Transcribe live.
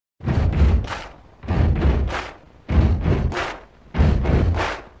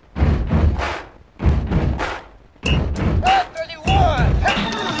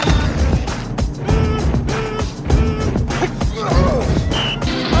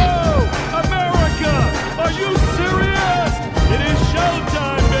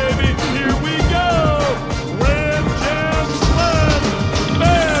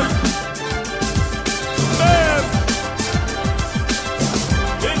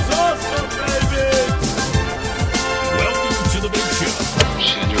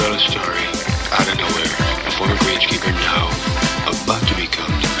greenskeeper now, about to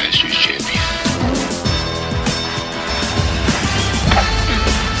become the Masters champion.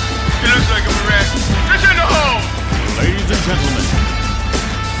 He looks like a wreck. It's in the hole! Ladies and gentlemen,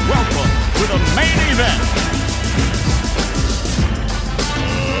 welcome to the main event.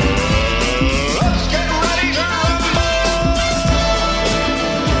 Let's get ready to rumble!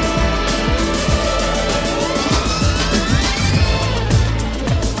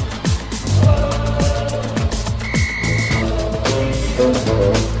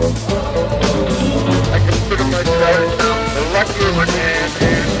 I consider myself the luckiest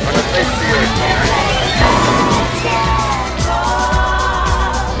man on the face of the earth.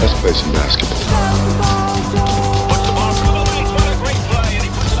 Let's play some basketball. Puts the ball through the legs, what a great play, and he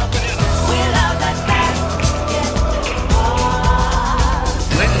puts it up and in.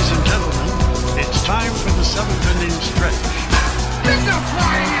 Ladies and gentlemen, it's time for the seventh inning stretch. There's no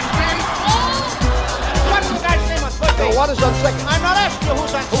flying in baseball! What's the guy's name on first base? What is on second? I'm not asking you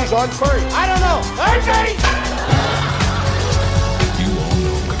who's on second. Who's on first? I don't know. Third base! You all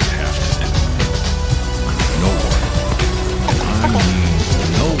know what's happening. No one, and I mean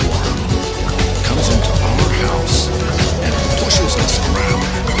no one, comes into our house and pushes us around.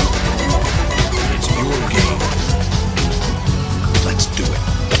 It's your game. Let's do it.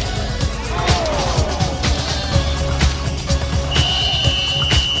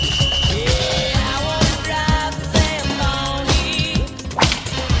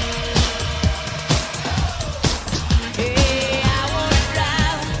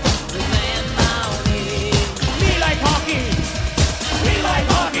 Me like hockey! We like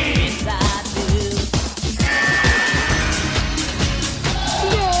hockey!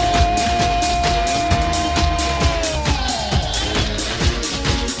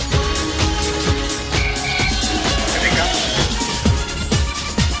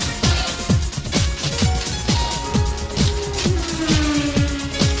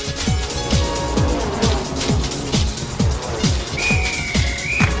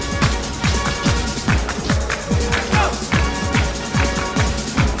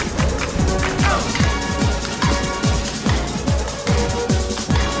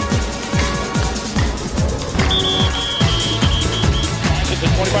 This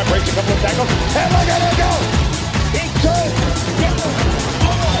is 25, breaks a couple of tackles. And look at him go! He could get the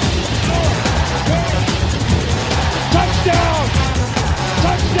touchdown!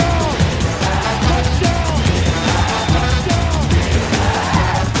 Touchdown! Touchdown! Touchdown!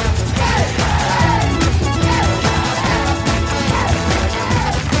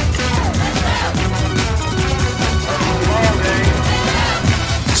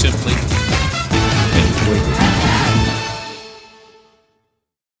 Simply enjoy the game.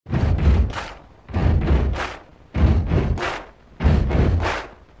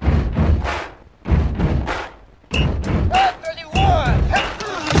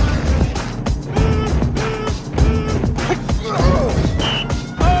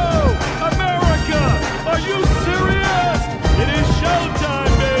 Oh, America! Are you serious? It is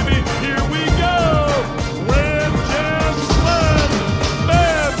showtime, baby! Here we go! Slam, jam, slam!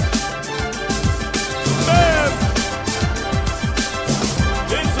 Bam! Bam!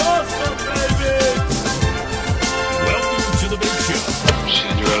 It's awesome, baby! Welcome to the big show.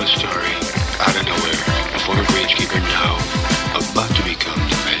 Cinderella story, out of nowhere, a former greenskeeper now, about to become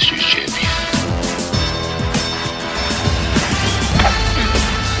the Masters champion.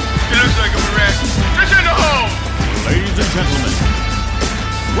 He looks like a wreck. It's in the hole! Ladies and gentlemen,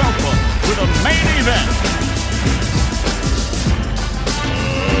 welcome to the main event.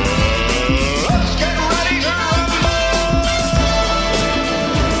 Let's get ready to rumble!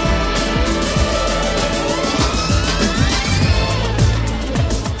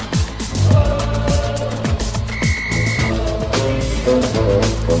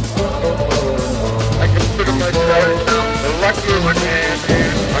 I consider myself the luckiest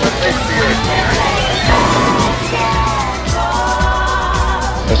man on the face of the earth.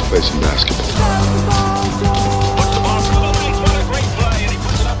 Let's play some basketball. Puts the ball through the legs, what a great play, and he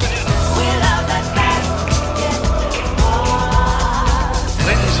puts it up and in.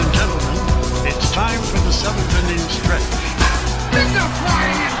 Ladies and gentlemen, it's time for the seventh inning stretch. There's no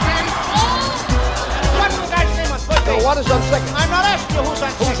flying in baseball! What's the guy's name on first base? What is on second? I'm not asking you who's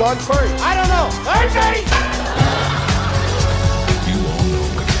on second. Who's on first? I don't know. Third base!